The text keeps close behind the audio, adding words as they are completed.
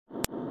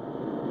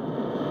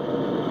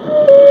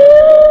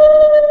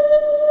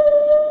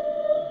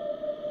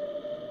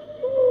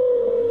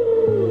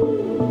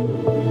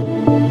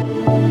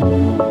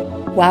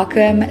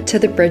Welcome to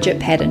the Bridget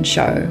Paddon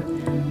Show.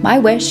 My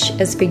wish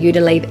is for you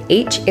to leave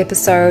each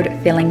episode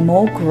feeling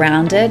more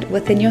grounded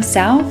within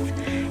yourself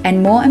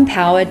and more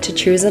empowered to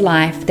choose a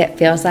life that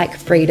feels like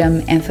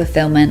freedom and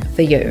fulfillment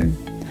for you.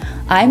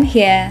 I'm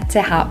here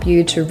to help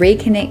you to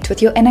reconnect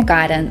with your inner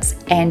guidance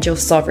and your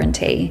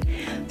sovereignty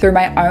through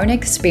my own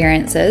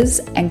experiences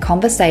and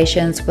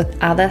conversations with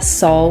other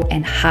soul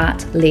and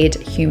heart-led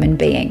human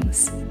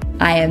beings.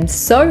 I am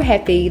so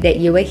happy that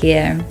you are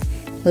here.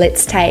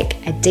 Let's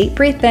take a deep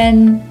breath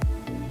in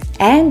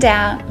and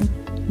out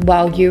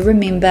while you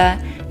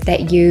remember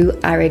that you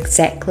are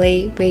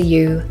exactly where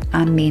you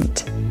are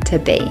meant to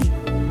be.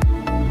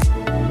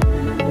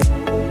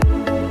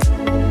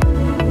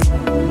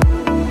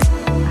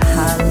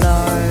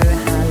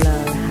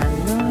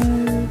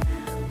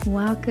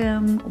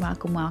 Welcome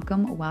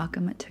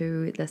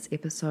to this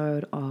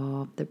episode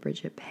of the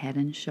Bridget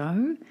Paddon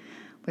Show.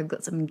 We've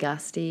got some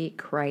gusty,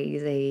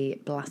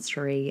 crazy,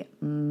 blustery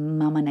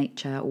Mama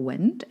Nature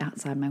wind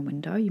outside my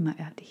window. You might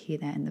be able to hear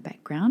that in the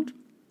background.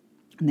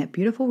 And that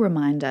beautiful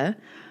reminder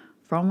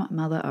from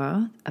Mother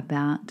Earth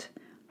about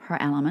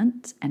her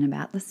elements and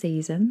about the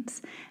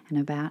seasons and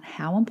about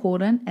how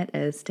important it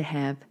is to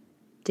have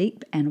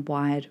deep and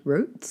wide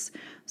roots.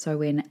 So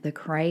when the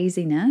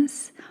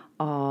craziness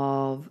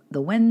of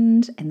the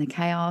wind and the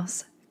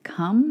chaos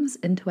comes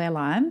into our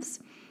lives,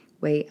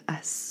 we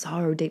are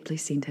so deeply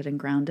centered and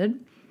grounded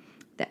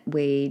that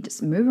we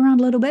just move around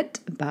a little bit,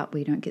 but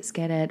we don't get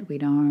scattered, we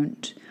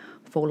don't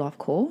fall off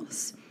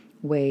course,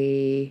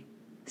 we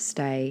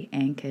stay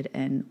anchored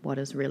in what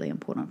is really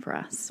important for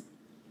us.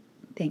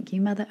 Thank you,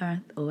 Mother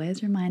Earth,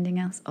 always reminding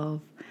us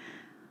of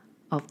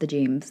the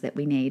gems that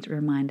we need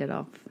reminded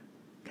of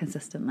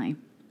consistently.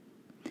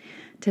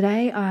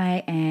 Today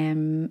I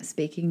am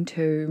speaking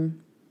to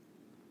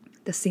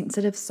the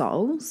sensitive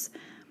souls,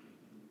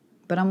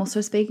 but I'm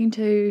also speaking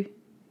to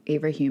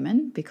every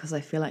human because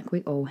I feel like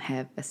we all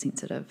have a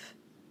sensitive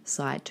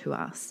side to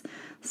us.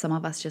 Some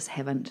of us just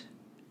haven't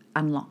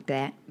unlocked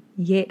that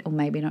yet, or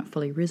maybe don't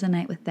fully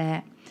resonate with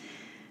that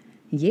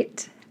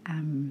yet.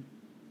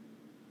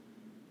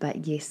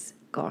 But yes,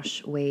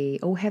 gosh, we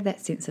all have that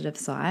sensitive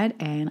side,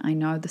 and I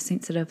know the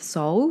sensitive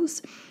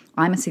souls.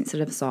 I'm a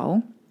sensitive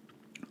soul.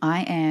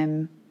 I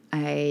am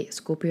a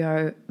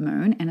Scorpio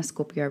moon and a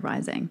Scorpio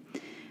rising.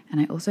 And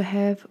I also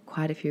have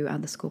quite a few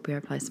other Scorpio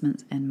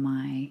placements in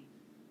my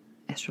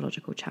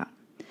astrological chart.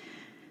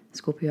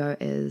 Scorpio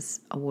is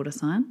a water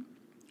sign,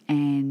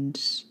 and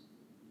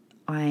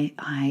I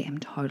am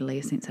totally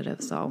a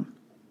sensitive soul.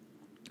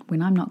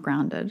 When I'm not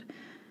grounded,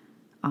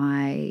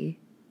 I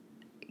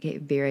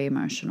get very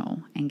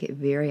emotional and get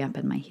very up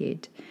in my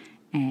head,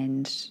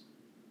 and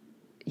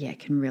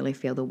can really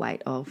feel the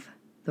weight of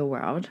the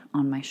world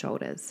on my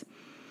shoulders.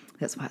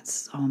 That's why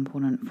it's so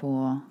important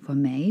for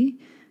me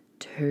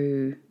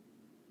to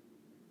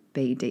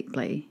be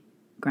deeply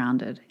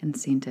grounded and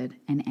centered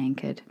and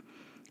anchored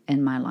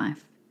in my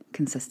life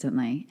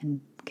consistently,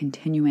 and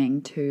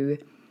continuing to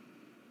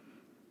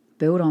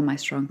build on my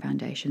strong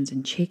foundations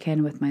and check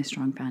in with my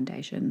strong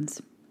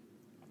foundations.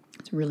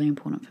 It's really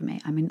important for me.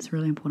 I mean, it's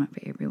really important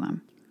for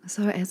everyone.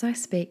 So as I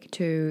speak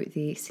to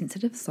the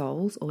sensitive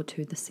souls, or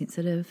to the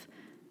sensitive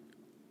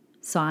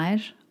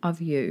side of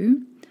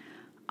you,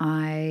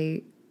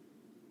 I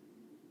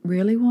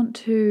really want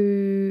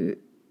to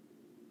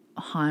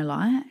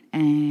highlight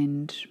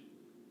and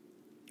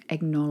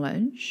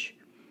acknowledge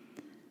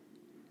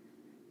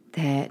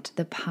that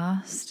the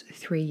past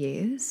 3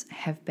 years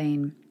have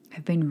been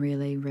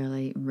really,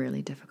 really,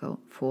 really difficult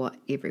for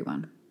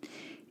everyone.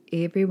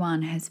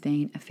 Everyone has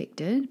been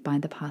affected by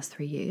the past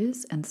 3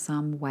 years in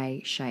some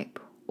way, shape,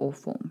 or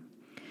form.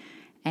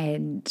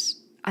 And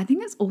I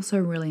think it's also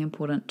really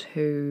important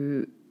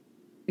to,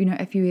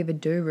 if you ever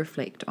do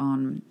reflect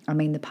on,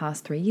 the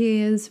past 3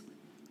 years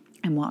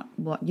and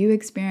what you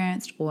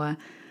experienced or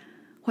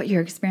what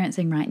you're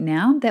experiencing right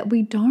now, that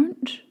we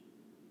don't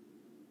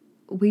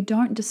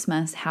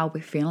dismiss how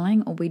we're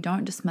feeling, or we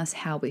don't dismiss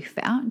how we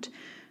felt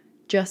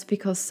just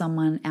because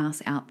someone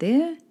else out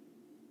there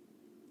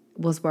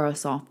was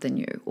worse off than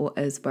you or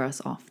is worse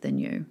off than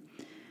you.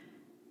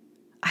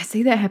 I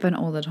see that happen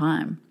all the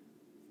time.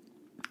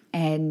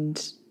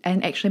 And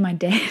actually my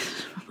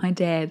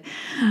dad,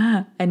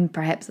 and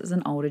perhaps it's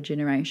an older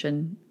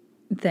generation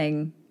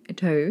thing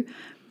too,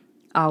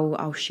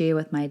 I'll share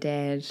with my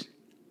dad,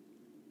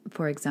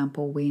 for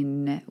example,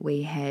 when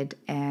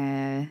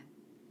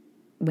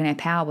our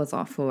power was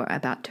off for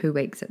about 2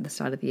 weeks at the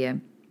start of the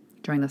year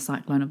during the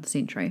cyclone of the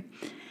century.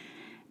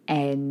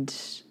 And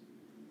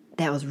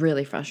that was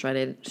really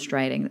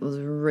frustrating. It was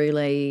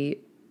really,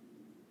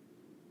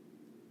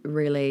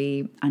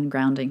 really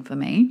ungrounding for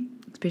me,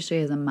 especially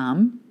as a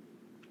mum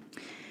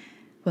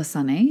with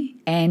Sunny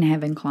and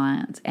having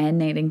clients and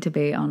needing to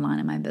be online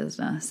in my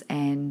business.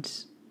 And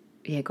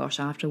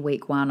after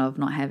week 1 of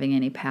not having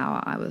any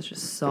power, I was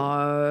just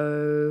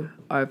so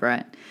over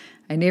it.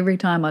 And every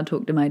time I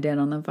talked to my dad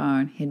on the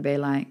phone, he'd be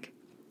like,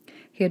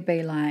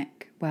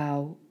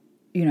 well,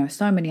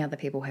 so many other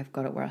people have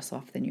got it worse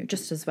off than you.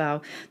 Just as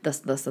well,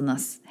 this, and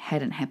this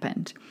hadn't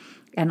happened.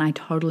 And I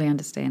totally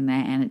understand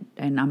that,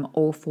 and I'm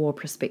all for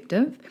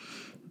perspective,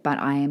 but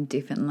I am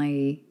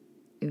definitely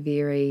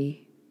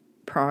very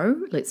pro.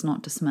 Let's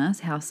not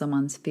dismiss how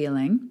someone's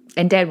feeling.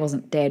 And Dad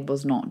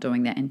was not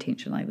doing that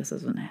intentionally. This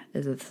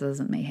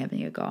isn't me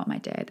having a go at my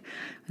dad.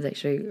 It was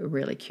actually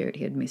really cute.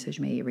 He'd message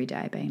me every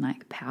day being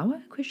like,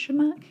 "Power?"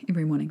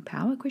 Every morning,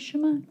 "Power?"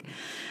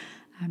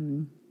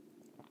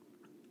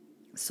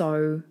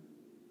 So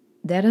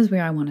that is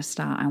where I want to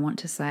start. I want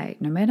to say,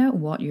 no matter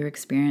what your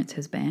experience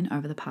has been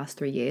over the past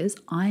 3 years,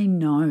 I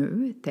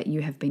know that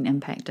you have been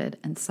impacted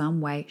in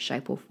some way,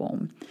 shape, or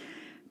form.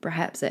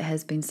 Perhaps it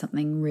has been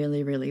something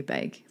really, really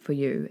big for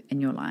you in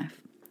your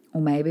life.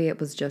 Or maybe it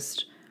was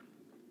just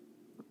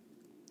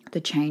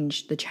the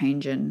change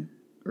in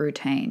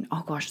routine.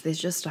 Oh gosh, there's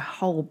just a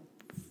whole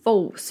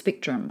full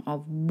spectrum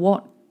of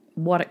what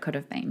it could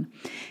have been.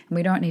 And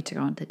we don't need to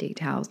go into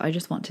details. I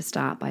just want to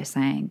start by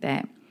saying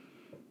that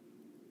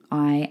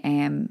I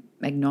am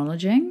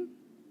acknowledging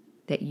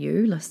that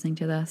you listening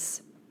to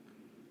this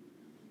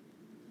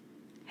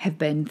have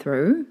been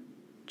through,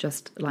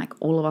 just like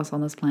all of us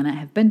on this planet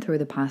have been through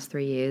the past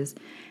 3 years,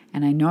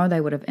 and I know they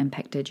would have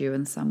impacted you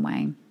in some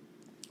way.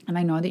 And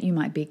I know that you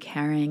might be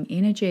carrying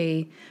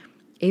energy,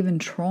 even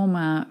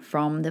trauma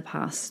from the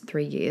past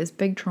 3 years,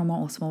 big trauma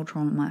or small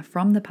trauma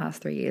from the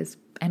past 3 years,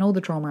 and all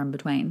the trauma in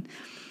between.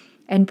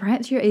 And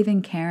perhaps you're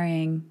even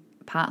carrying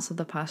parts of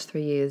the past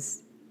 3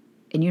 years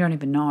and you don't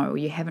even know, or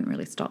you haven't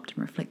really stopped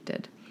and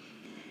reflected.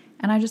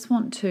 And I just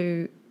want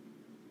to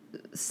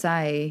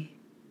say,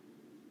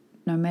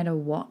 no matter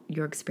what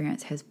your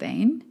experience has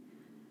been,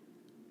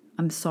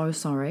 I'm so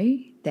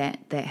sorry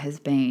that has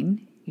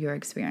been your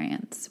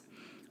experience.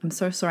 I'm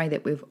so sorry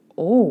that we've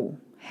all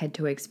had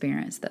to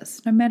experience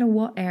this, no matter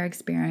what our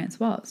experience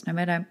was, no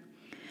matter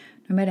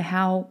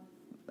how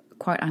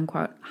quote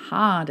unquote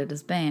hard it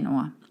has been,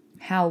 or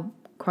how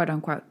quote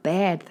unquote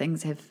bad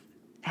things have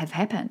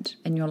happened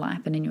in your life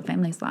and in your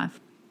family's life.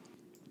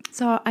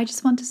 So I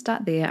just want to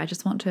start there. I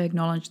just want to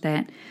acknowledge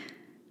that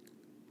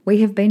we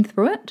have been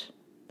through it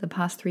the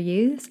past 3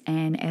 years,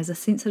 and as a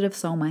sensitive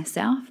soul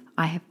myself,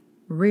 I have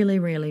really,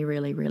 really,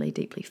 really, really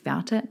deeply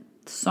felt it.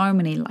 So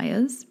many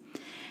layers.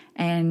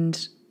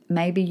 And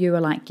maybe you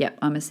are like, yep,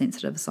 I'm a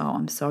sensitive soul.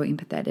 I'm so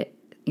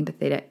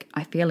empathetic.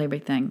 I feel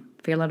everything,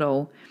 feel it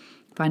all.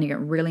 Finding it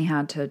really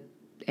hard to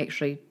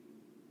actually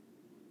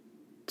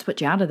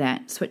switch out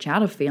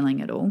of feeling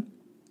it all.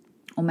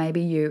 Or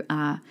maybe you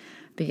are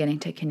beginning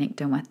to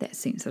connect in with that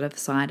sensitive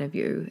side of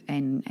you,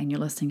 and you're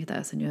listening to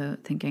this and you're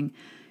thinking,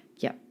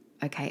 yep,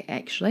 okay,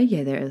 actually,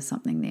 yeah, there is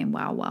something there.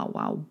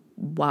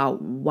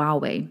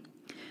 Wowee.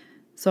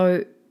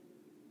 So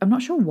I'm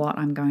not sure what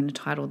I'm going to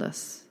title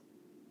this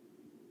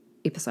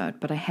episode,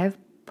 but I have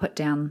put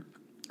down,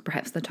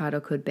 perhaps the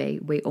title could be,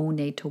 we all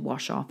need to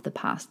wash off the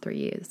past 3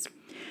 years.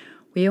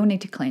 We all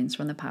need to cleanse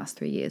from the past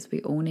 3 years.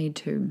 We all need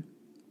to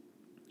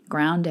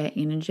ground our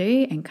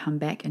energy and come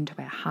back into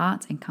our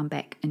hearts and come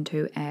back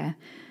into our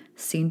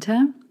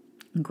center,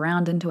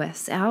 ground into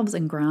ourselves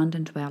and ground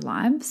into our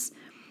lives,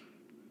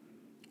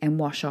 and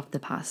wash off the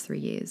past 3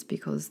 years,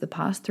 because the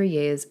past 3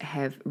 years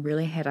have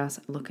really had us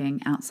looking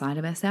outside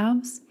of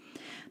ourselves.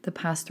 The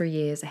past 3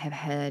 years have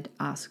had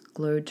us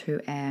glued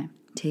to our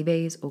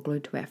TVs or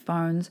glued to our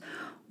phones,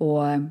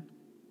 or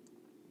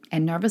our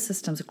nervous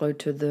systems glued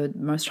to the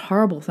most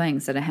horrible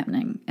things that are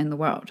happening in the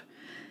world.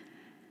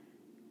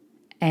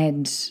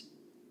 And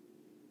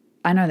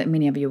I know that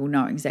many of you will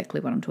know exactly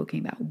what I'm talking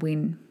about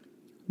when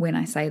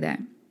I say that.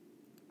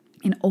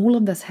 And all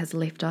of this has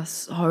left us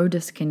so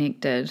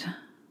disconnected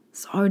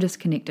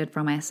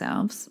from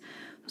ourselves,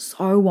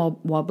 so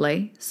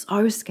wobbly,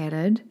 so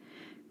scattered,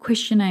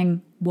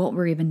 questioning what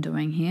we're even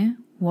doing here.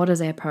 What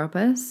is our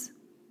purpose?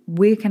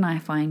 Where can I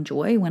find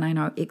joy when I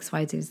know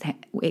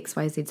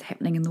XYZ is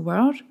happening in the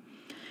world?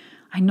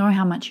 I know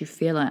how much you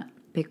feel it,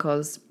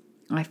 because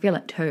I feel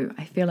it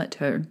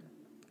too.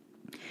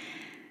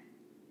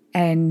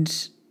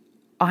 And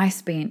I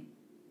spent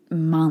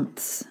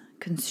months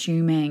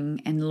consuming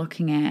and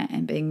looking at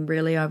and being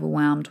really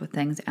overwhelmed with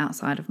things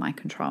outside of my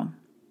control,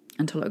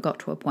 until it got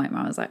to a point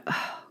where I was like,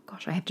 oh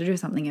gosh, I have to do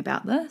something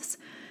about this,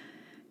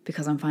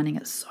 because I'm finding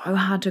it so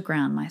hard to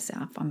ground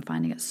myself. I'm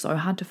finding it so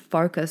hard to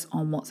focus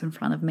on what's in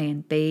front of me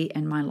and be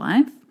in my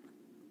life.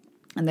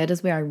 And that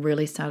is where I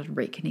really started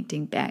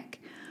reconnecting back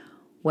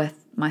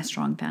with my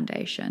strong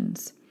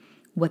foundations,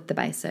 with the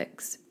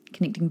basics,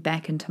 connecting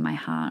back into my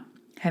heart,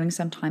 having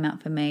some time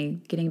out for me,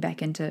 getting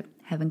back into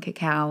having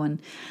cacao and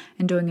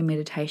doing a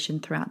meditation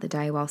throughout the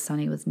day while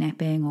Sunny was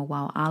napping or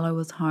while Arlo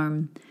was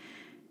home.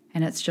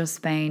 And it's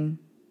just been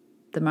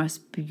the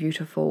most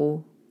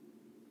beautiful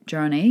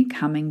journey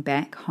coming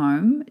back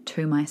home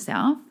to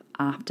myself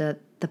after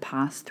the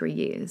past 3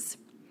 years.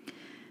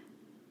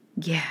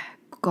 Yeah,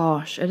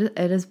 gosh, it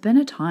has been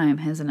a time,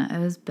 hasn't it?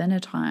 It has been a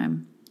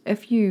time.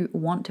 If you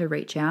want to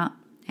reach out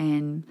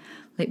and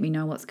let me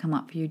know what's come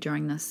up for you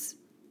during this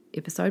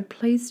episode,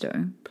 please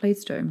do.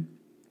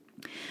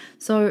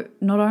 So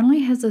not only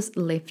has this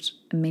left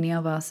many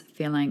of us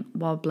feeling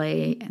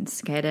wobbly and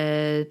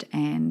scattered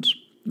and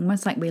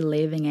almost like we're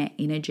leaving our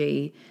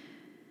energy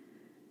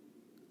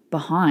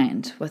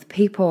behind with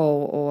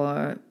people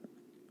or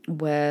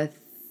with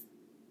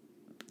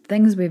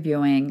things we're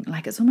viewing.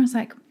 Like, it's almost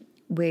like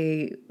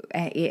our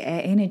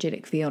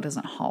energetic field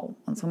isn't whole.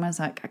 It's almost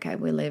like, okay,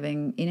 we're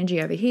leaving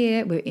energy over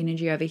here, we're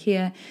energy over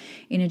here,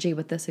 energy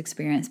with this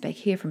experience back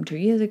here from 2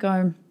 years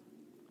ago,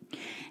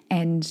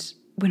 and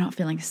we're not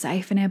feeling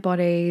safe in our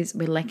bodies,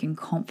 we're lacking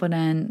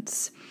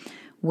confidence,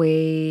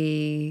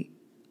 we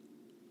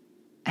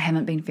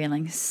haven't been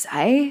feeling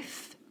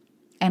safe.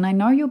 And I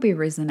know you'll be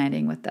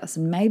resonating with this,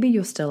 and maybe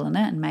you're still in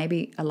it, and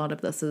maybe a lot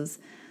of this is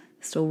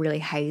still really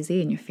hazy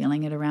and you're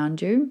feeling it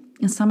around you.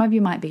 And some of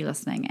you might be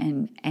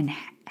listening and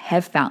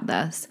have felt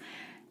this,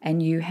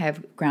 and you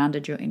have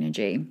grounded your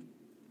energy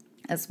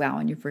as well,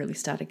 and you've really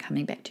started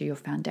coming back to your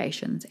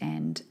foundations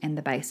and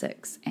the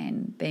basics,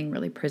 and being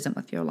really present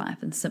with your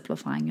life and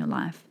simplifying your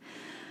life.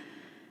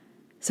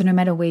 So no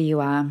matter where you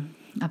are,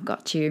 I've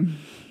got you,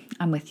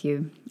 I'm with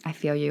you, I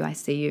feel you, I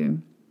see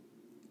you.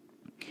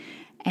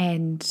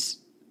 And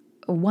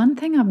one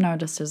thing I've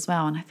noticed as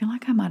well, and I feel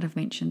like I might have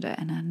mentioned it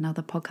in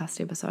another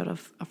podcast episode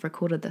I've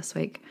recorded this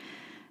week,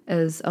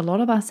 is a lot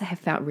of us have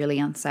felt really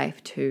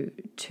unsafe to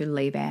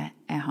leave our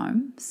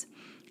homes,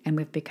 and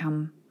we've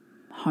become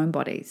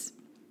homebodies.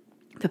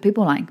 For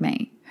people like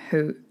me,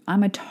 who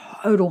I'm a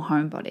total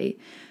homebody,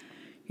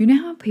 you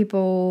know how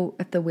people,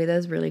 if the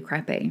weather's really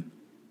crappy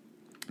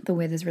for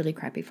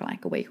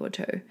like a week or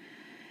two,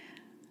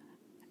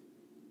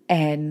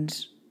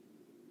 and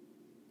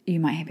you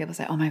might hear people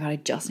say, oh my God, I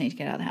just need to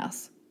get out of the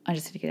house. I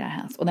just need to get out of the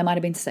house. Or they might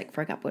have been sick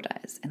for a couple of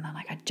days and they're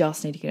like, I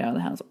just need to get out of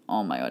the house.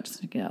 Oh my God, I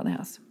just need to get out of the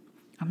house.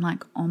 I'm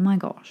like, oh my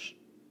gosh,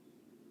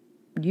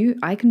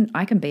 I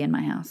can be in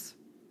my house.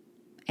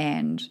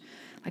 And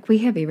like, we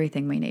have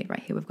everything we need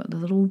right here. We've got the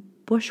little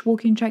bush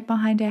walking track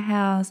behind our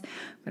house.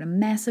 We've got a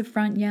massive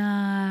front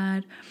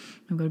yard.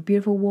 We've got a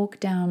beautiful walk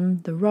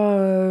down the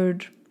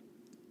road.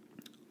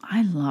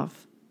 I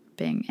love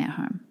being at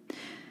home.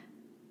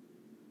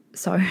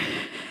 So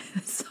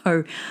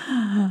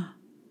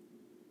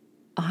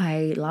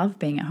I love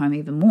being at home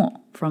even more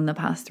from the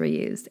past 3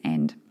 years.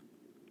 And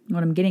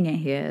what I'm getting at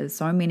here is,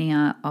 so many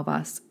of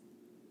us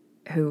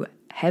who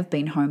have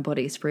been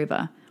homebodies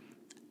forever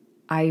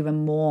are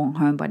even more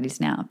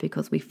homebodies now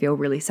because we feel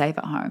really safe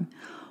at home.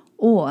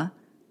 Or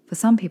for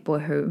some people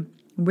who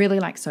really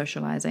like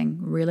socializing,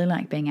 really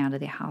like being out of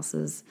their house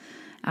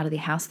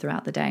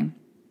throughout the day,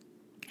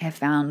 have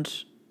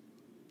found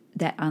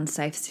that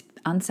unsafe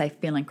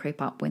feeling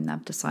creep up when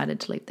they've decided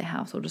to leave the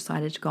house or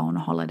decided to go on a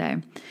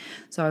holiday.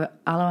 So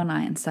Alo and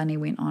I and Sunny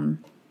went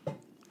on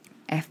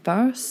our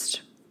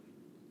first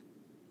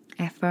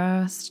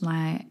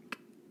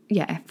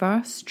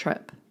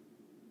trip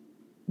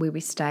where we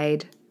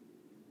stayed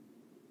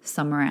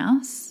somewhere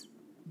else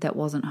that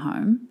wasn't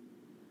home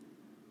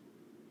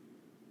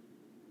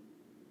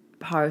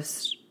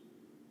post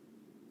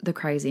the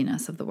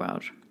craziness of the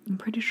world. I'm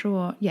pretty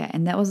sure,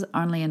 and that was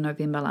only in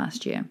November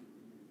last year.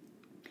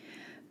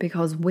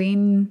 Because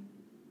when,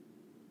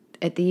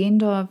 at the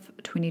end of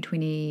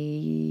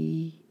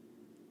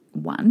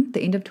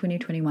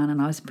 2021,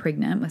 and I was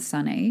pregnant with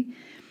Sunny,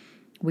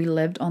 we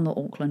lived on the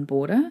Auckland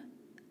border,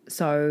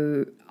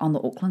 so on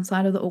the Auckland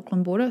side of the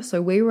Auckland border.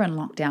 So we were in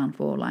lockdown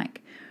for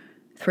like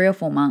 3 or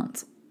 4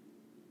 months.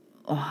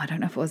 Oh, I don't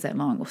know if it was that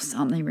long or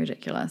something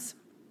ridiculous.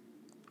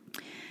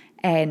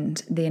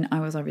 And then I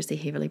was obviously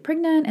heavily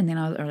pregnant, and then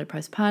I was early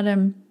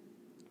postpartum,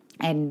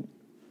 and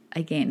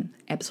again,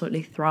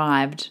 absolutely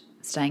thrived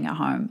staying at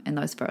home in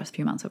those first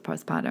few months of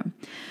postpartum.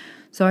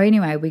 So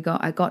anyway,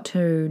 I got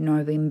to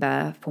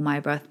November for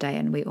my birthday,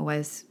 and we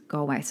always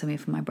go away somewhere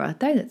for my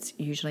birthday. That's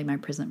usually my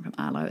present from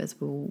Alo, is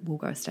we'll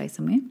go stay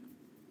somewhere,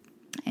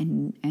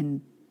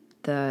 and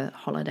the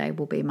holiday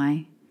will be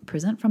my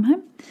present from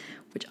him,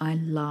 which I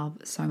love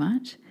so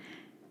much.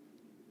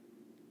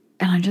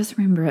 And I just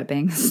remember it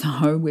being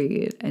so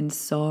weird and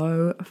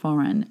so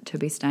foreign to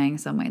be staying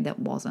somewhere that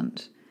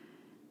wasn't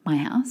my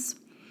house.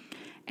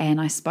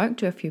 And I spoke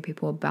to a few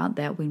people about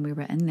that when we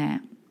were in there.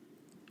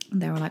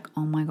 They were like,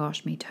 oh my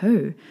gosh, me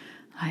too.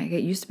 Like,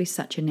 it used to be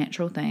such a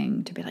natural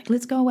thing to be like,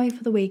 let's go away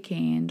for the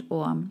weekend,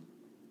 or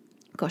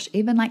gosh,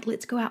 even like,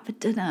 let's go out for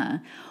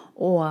dinner,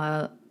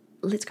 or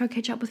let's go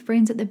catch up with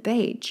friends at the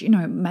beach,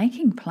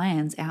 making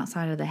plans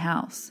outside of the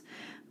house,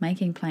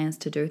 making plans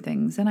to do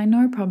things. And I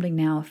know probably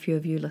now a few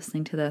of you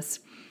listening to this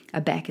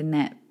are back in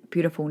that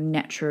beautiful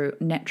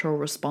natural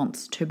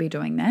response to be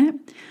doing that.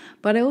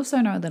 But I also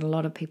know that a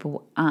lot of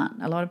people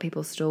aren't. A lot of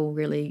people still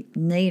really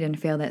need and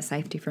feel that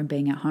safety from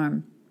being at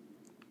home.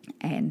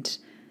 And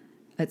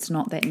it's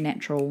not that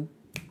natural,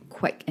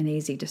 quick and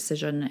easy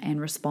decision and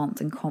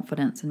response and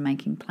confidence in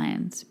making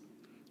plans.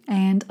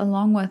 And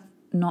along with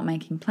not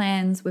making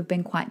plans, we've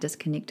been quite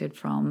disconnected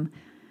from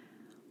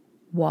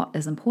what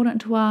is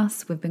important to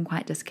us. We've been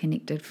quite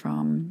disconnected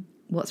from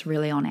what's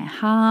really on our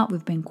heart.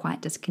 We've been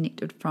quite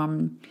disconnected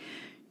from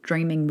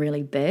dreaming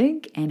really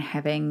big and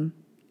having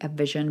a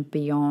vision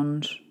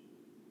beyond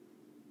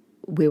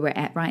where we're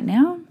at right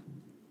now.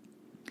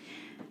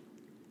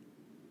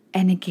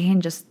 And again,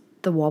 just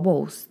the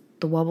wobbles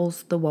The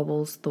wobbles, the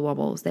wobbles, the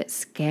wobbles, that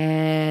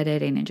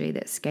scattered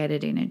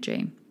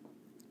energy.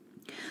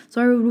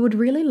 So I would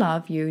really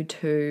love you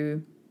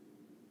to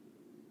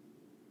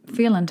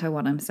feel into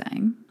what I'm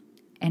saying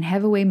and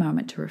have a wee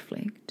moment to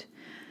reflect.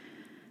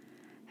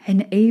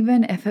 And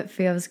even if it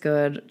feels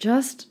good,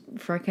 just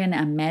freaking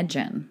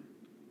imagine,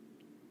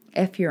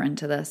 if you're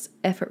into this,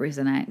 if it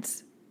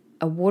resonates,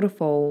 a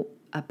waterfall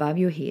above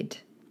your head.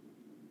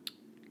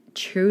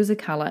 Choose a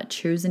color,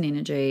 choose an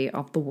energy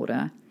of the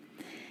water.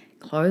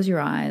 Close your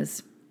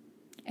eyes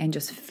and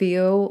just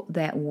feel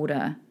that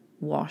water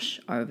wash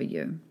over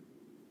you.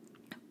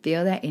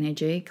 Feel that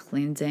energy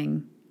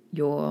cleansing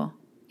your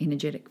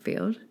energetic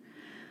field.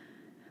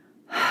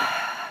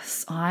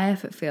 Sigh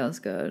if it feels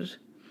good.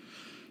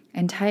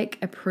 And take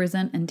a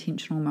present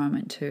intentional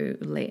moment to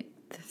let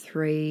the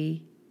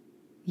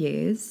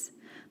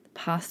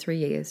past 3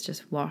 years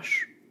just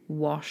wash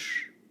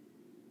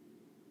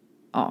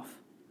off.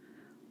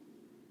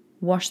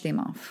 Wash them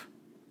off.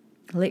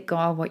 Let go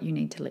of what you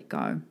need to let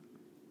go.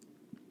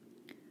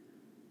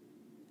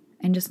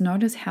 And just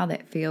notice how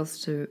that feels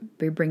to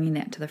be bringing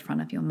that to the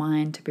front of your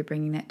mind, to be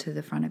bringing that to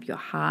the front of your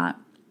heart.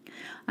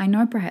 I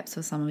know perhaps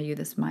for some of you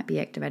this might be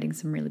activating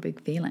some really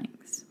big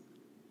feelings.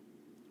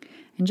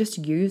 And just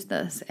use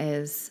this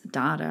as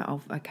data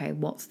of, okay,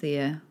 what's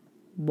there?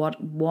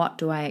 What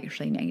do I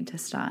actually need to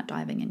start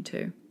diving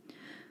into?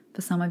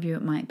 For some of you,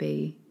 it might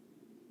be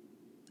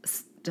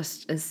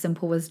just as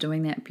simple as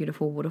doing that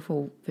beautiful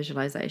waterfall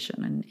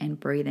visualization and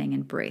breathing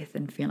and breath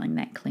and feeling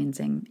that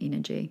cleansing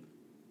energy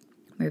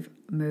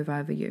move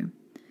over you.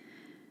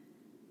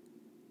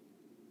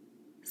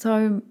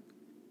 So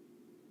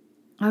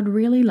I'd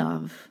really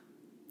love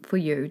for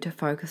you to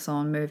focus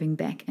on moving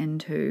back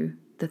into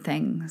the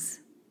things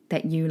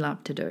that you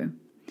love to do,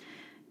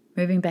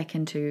 moving back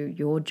into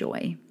your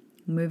joy,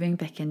 moving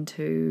back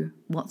into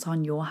what's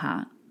on your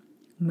heart,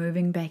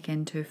 moving back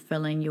into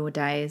filling your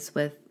days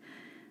with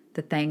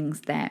the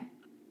things that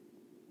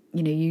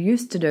you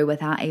used to do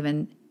without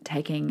even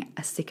taking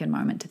a second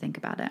moment to think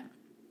about it.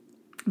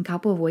 A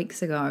couple of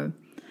weeks ago,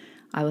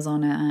 I was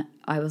on an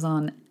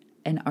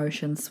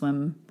ocean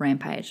swim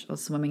rampage. I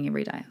was swimming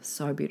every day. It was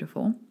so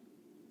beautiful.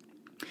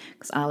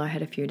 Because Arlo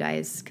had a few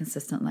days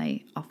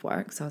consistently off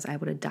work, so I was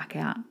able to duck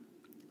out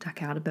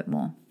a bit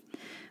more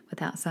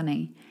without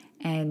Sunny.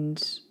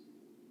 And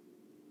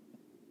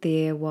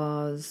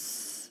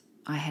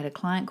I had a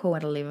client call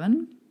at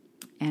 11,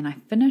 and I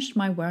finished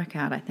my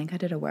workout. I think I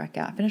did a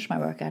workout. I finished my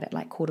workout at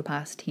like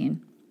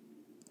 10:15.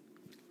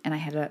 And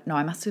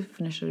I must have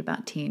finished at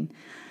about 10.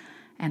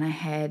 And I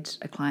had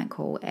a client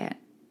call at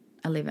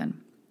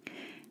 11.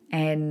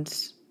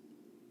 And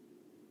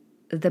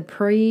the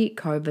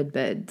pre-COVID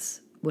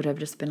bids would have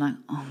just been like,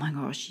 oh my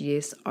gosh,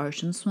 yes,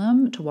 ocean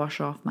swim to wash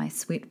off my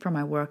sweat from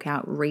my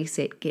workout,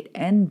 reset, get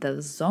in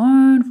the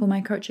zone for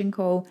my coaching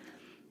call.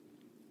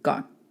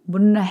 Go.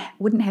 Wouldn't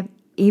have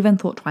even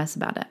thought twice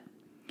about it.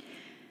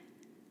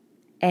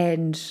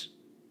 And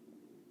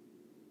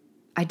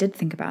I did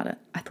think about it.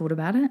 I thought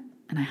about it.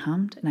 And I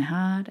hummed and I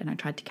hard and I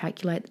tried to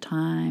calculate the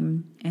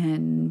time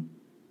and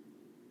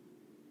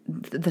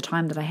the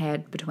time that I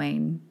had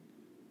between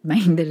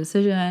making the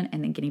decision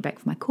and then getting back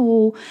for my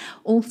call.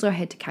 Also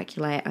had to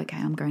calculate, okay,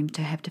 I'm going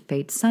to have to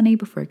feed Sunny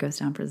before he goes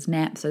down for his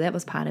nap. So that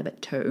was part of it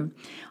too.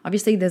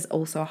 Obviously, there's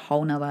also a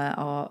whole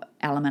nother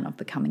element of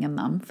becoming a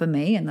mum for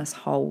me in this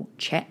whole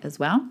chat as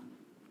well.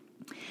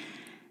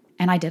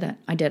 And I did it.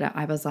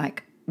 I was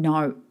like,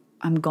 no,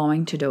 I'm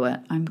going to do it.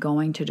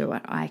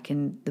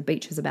 The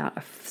beach is about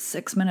a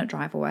 6-minute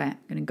drive away. I'm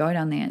going to go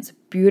down there. It's a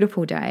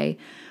beautiful day.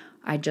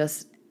 I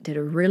just did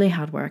a really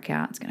hard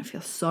workout. It's going to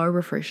feel so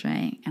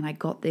refreshing. And I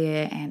got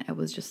there and it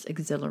was just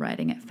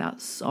exhilarating. It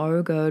felt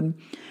so good.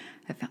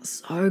 It felt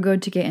so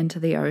good to get into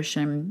the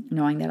ocean,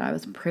 knowing that I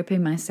was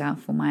prepping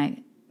myself for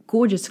my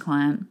gorgeous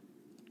client.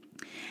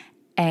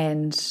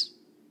 And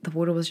the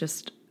water was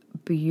just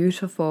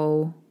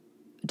beautiful,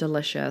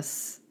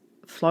 delicious,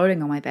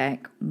 floating on my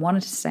back,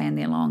 wanted to stay in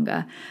there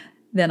longer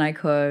than I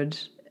could,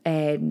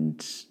 and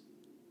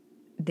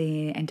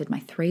did my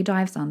 3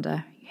 dives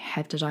under. You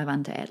have to dive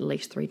under at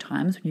least 3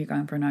 times when you're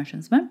going for an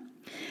ocean swim.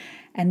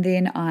 And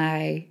then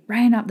I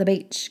ran up the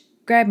beach,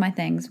 grabbed my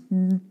things,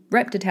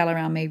 wrapped a towel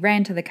around me,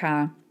 ran to the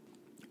car,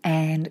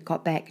 and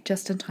got back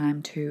just in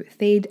time to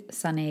feed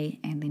Sunny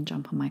and then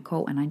jump on my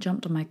call. And I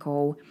jumped on my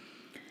call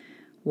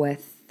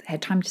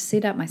had time to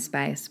set up my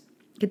space,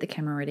 get the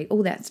camera ready,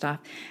 all that stuff.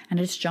 And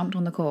I just jumped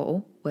on the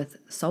call with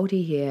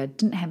salty hair,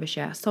 didn't have a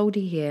shower,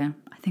 salty hair.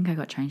 I think I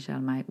got changed out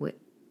of my wet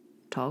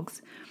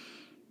togs.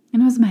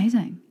 And it was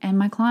amazing. And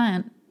my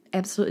client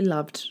absolutely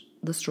loved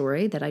the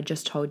story that I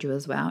just told you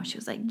as well. She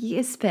was like,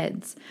 yes,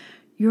 Pids,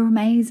 you're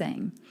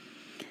amazing.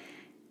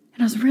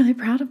 And I was really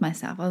proud of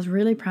myself.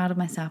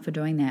 For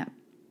doing that,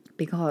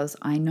 because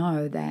I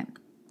know that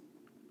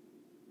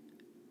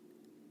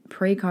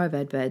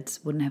pre-COVID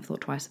bids wouldn't have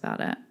thought twice about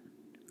it.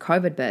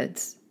 COVID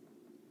bids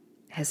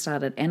has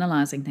started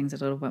analysing things a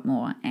little bit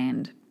more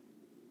and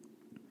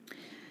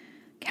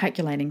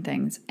calculating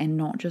things and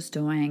not just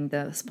doing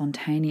the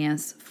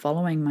spontaneous,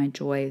 following my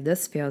joy,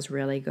 this feels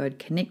really good,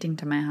 connecting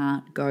to my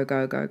heart, go,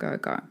 go, go, go,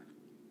 go.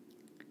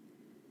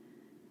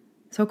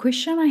 So a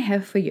question I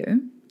have for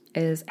you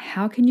is,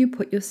 how can you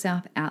put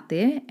yourself out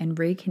there and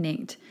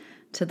reconnect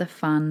to the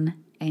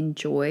fun and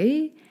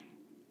joy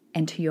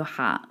and to your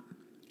heart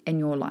in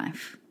your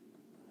life?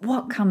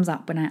 What comes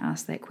up when I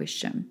ask that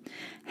question?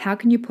 How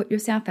can you put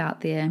yourself out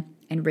there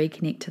and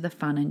reconnect to the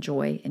fun and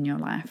joy in your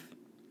life?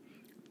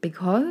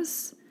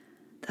 Because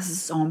this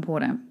is so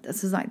important.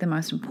 This is like the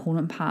most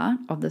important part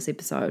of this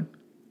episode.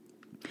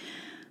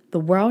 The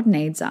world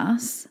needs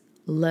us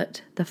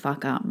lit the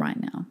fuck up right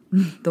now.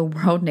 The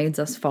world needs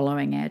us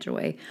following our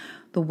joy.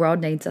 The world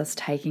needs us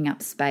taking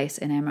up space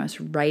in our most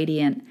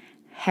radiant,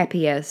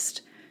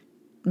 happiest,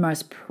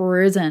 most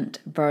present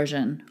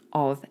version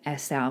of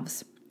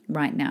ourselves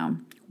right now.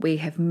 We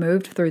have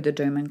moved through the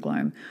doom and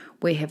gloom.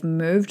 We have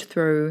moved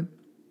through,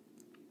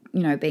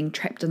 being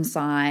trapped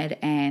inside,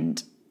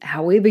 and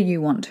however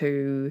you want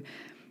to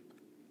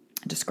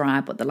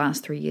describe what the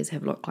last 3 years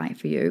have looked like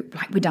for you,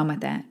 like, we're done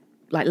with that.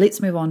 Like,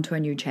 let's move on to a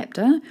new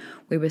chapter.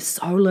 We were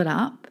so lit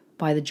up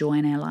by the joy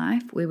in our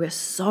life. We were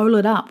so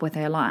lit up with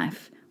our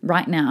life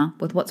right now,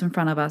 with what's in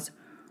front of us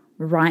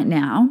right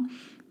now,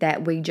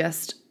 that we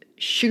just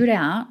shoot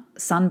out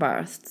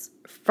sunbursts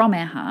from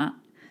our heart,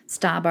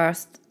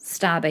 starbursts,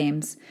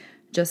 starbeams,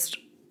 just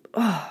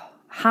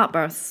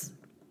heartbursts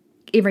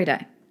every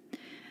day.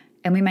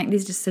 And we make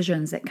these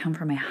decisions that come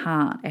from our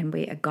heart, and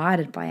we are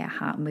guided by our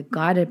heart, and we're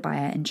guided by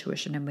our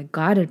intuition, and we're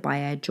guided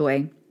by our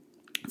joy,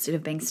 instead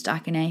of being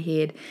stuck in our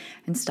head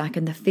and stuck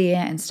in the fear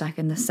and stuck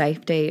in the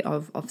safety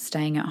of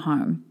staying at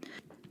home.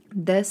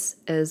 This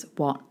is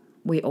what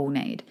we all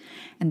need.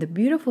 And the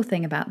beautiful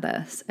thing about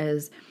this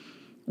is,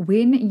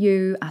 when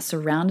you are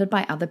surrounded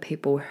by other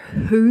people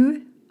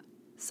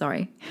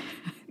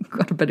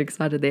got a bit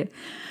excited there.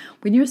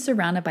 When you're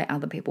surrounded by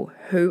other people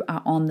who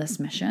are on this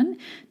mission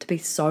to be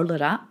so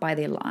lit up by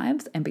their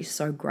lives and be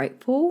so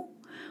grateful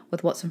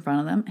with what's in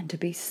front of them and to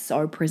be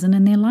so present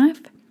in their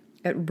life,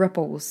 it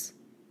ripples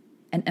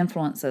and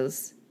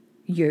influences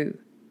you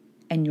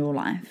and your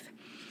life.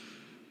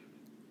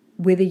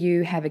 Whether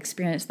you have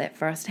experienced that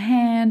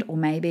firsthand, or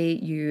maybe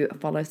you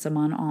follow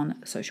someone on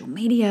social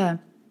media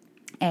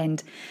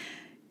and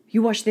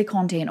you watch their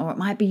content, or it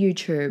might be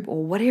YouTube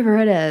or whatever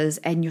it is,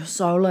 and you're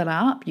so lit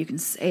up, you can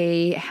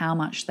see how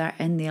much they're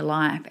in their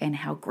life and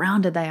how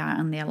grounded they are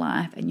in their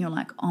life. And you're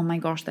like, oh my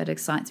gosh, that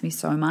excites me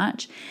so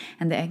much.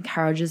 And that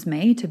encourages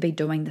me to be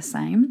doing the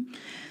same.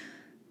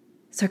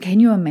 So can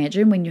you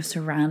imagine when you're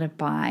surrounded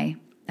by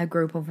a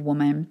group of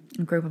women,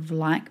 a group of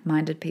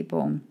like-minded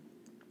people,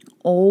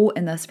 all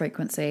in this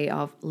frequency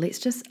of, let's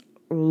just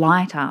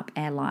light up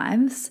our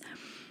lives,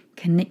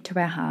 connect to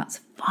our hearts,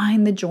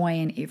 find the joy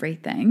in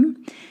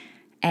everything,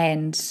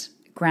 and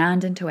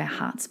ground into our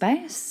heart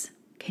space.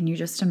 Can you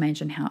just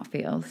imagine how it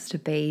feels to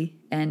be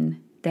in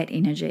that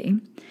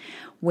energy?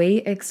 We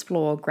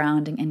explore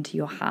grounding into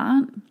your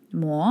heart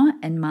more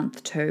in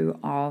month 2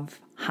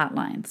 of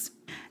Heartlines.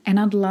 And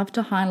I'd love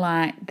to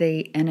highlight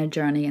the inner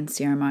journey and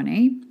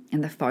ceremony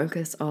and the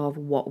focus of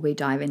what we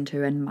dive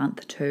into in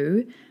month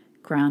 2,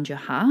 Ground Your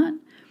Heart.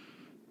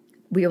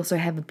 We also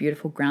have a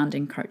beautiful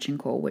grounding coaching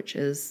call, which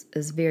is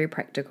very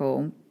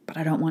practical, but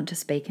I don't want to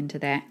speak into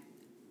that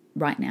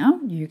right now.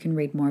 You can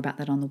read more about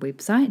that on the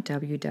website,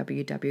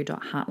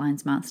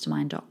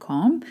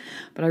 www.heartlinesmastermind.com.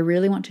 But I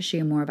really want to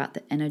share more about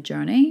the inner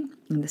journey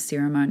and the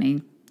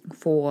ceremony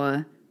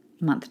for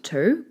month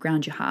 2,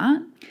 Ground Your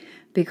Heart,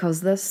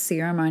 because this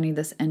ceremony,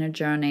 this inner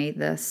journey,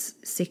 this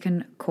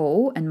second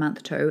call in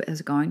month 2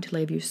 is going to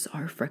leave you so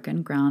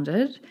freaking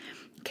grounded,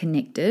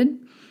 connected,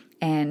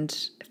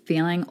 and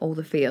feeling all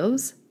the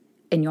feels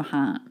in your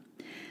heart.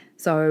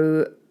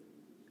 So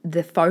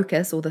the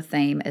focus or the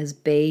theme is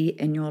be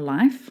in your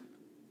life,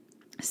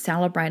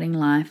 celebrating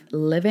life,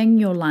 living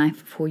your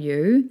life for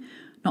you,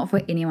 not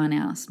for anyone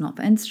else, not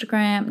for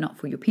Instagram, not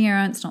for your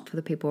parents, not for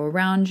the people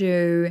around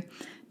you,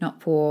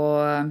 not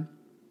for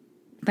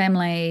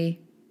family,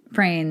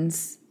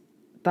 friends,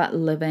 but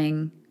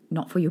living,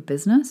 not for your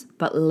business,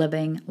 but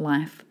living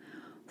life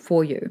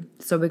for you.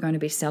 So we're going to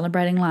be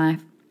celebrating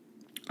life.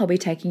 I'll be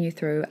taking you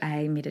through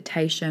a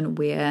meditation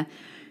where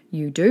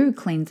you do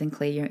cleanse and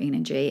clear your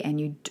energy, and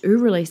you do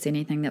release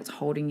anything that's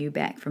holding you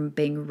back from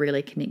being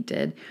really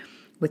connected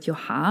with your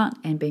heart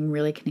and being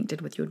really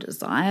connected with your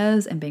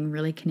desires and being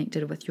really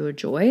connected with your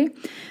joy.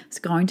 It's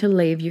going to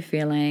leave you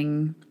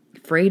feeling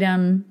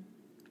freedom.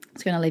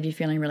 It's going to leave you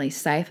feeling really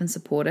safe and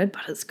supported,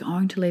 but it's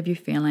going to leave you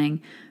feeling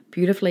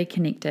beautifully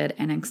connected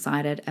and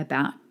excited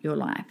about your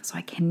life. So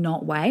I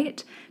cannot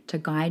wait to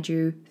guide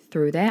you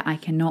through that. I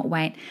cannot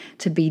wait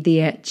to be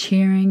there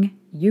cheering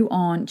you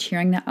on,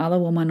 cheering the other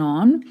woman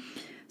on,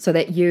 so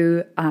that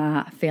you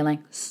are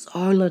feeling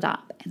so lit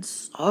up and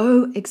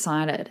so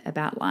excited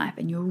about life,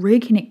 and you're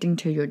reconnecting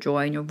to your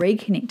joy and you're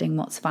reconnecting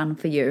what's fun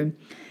for you.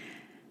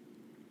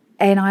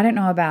 And I don't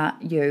know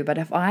about you, but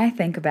if I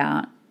think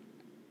about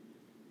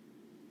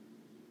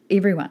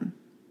everyone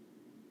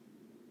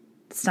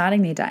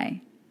starting their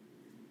day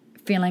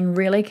feeling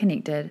really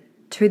connected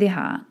to their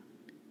heart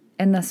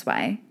in this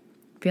way,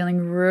 feeling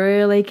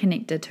really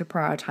connected to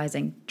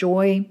prioritizing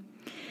joy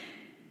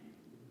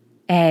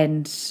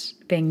and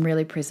being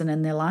really present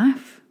in their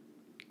life,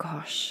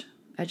 gosh,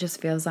 it just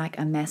feels like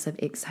a massive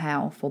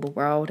exhale for the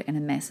world and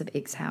a massive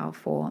exhale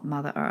for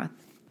Mother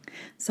Earth.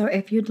 So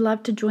if you'd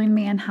love to join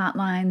me in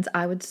Heartlines,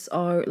 I would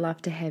so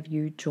love to have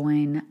you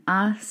join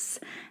us.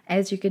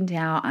 As you can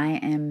tell, I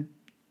am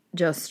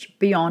just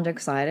beyond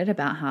excited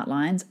about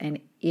Heartlines and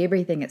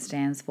everything it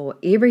stands for,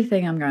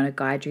 everything I'm going to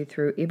guide you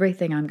through,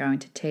 everything I'm going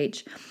to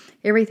teach,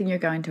 everything you're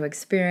going to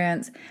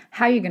experience,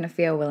 how you're going to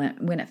feel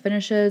when it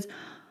finishes.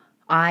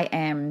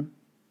 I'm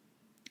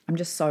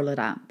just so lit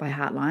up by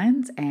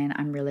Heartlines, and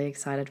I'm really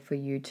excited for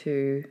you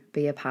to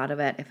be a part of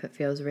it if it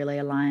feels really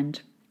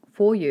aligned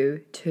for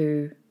you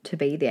to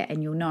be there.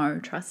 And you'll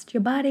know, trust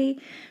your body,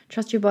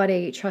 trust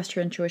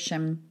your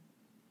intuition.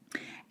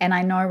 And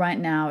I know right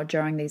now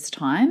during these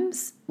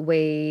times,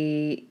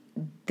 there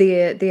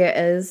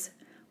is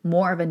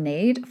more of a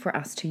need for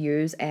us to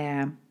use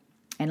our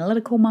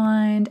analytical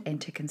mind and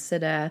to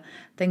consider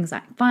things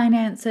like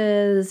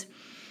finances.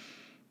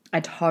 I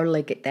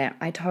totally get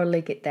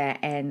that.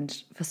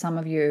 And for some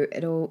of you,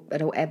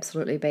 it'll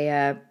absolutely be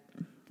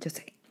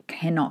just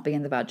cannot be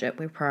in the budget.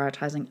 We're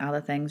prioritizing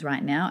other things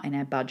right now, and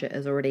our budget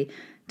is already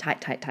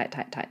tight.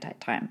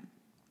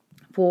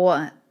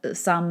 For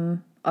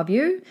some of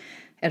you,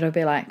 it'll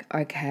be like,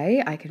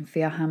 okay, I can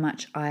feel how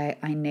much I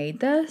need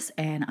this,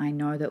 and I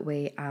know that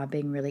we are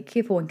being really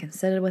careful and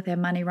considered with our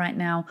money right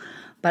now,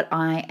 but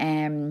I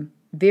am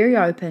very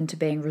open to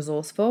being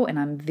resourceful, and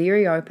I'm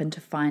very open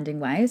to finding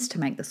ways to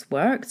make this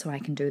work so I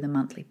can do the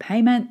monthly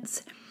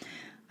payments.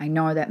 I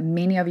know that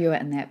many of you are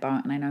in that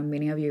boat, and I know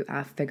many of you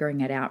are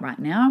figuring it out right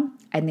now.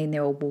 And then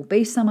there will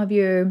be some of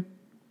you,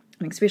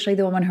 especially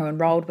the woman who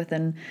enrolled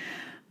within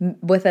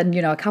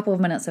a couple of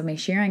minutes of me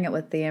sharing it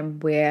with them,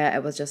 where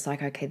it was just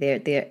like, okay,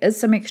 there is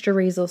some extra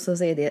resources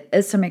there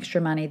is some extra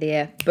money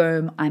there,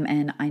 boom, I'm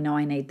in, I know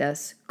I need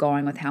this,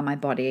 going with how my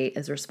body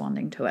is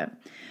responding to it.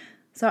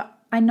 So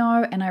I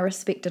know and I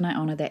respect and I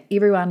honor that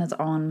everyone is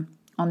on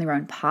their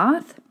own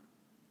path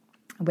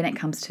when it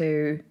comes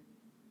to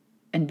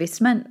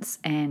investments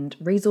and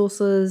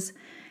resources.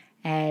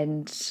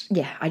 And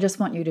yeah, I just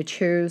want you to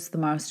choose the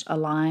most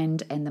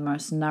aligned and the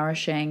most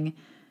nourishing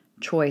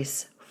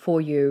choice for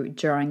you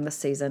during the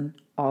season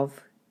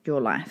of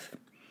your life.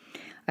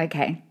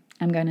 Okay,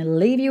 I'm going to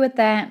leave you with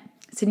that.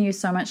 Sending you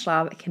so much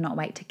love. I cannot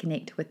wait to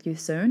connect with you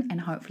soon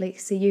and hopefully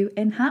see you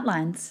in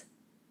Heartlines.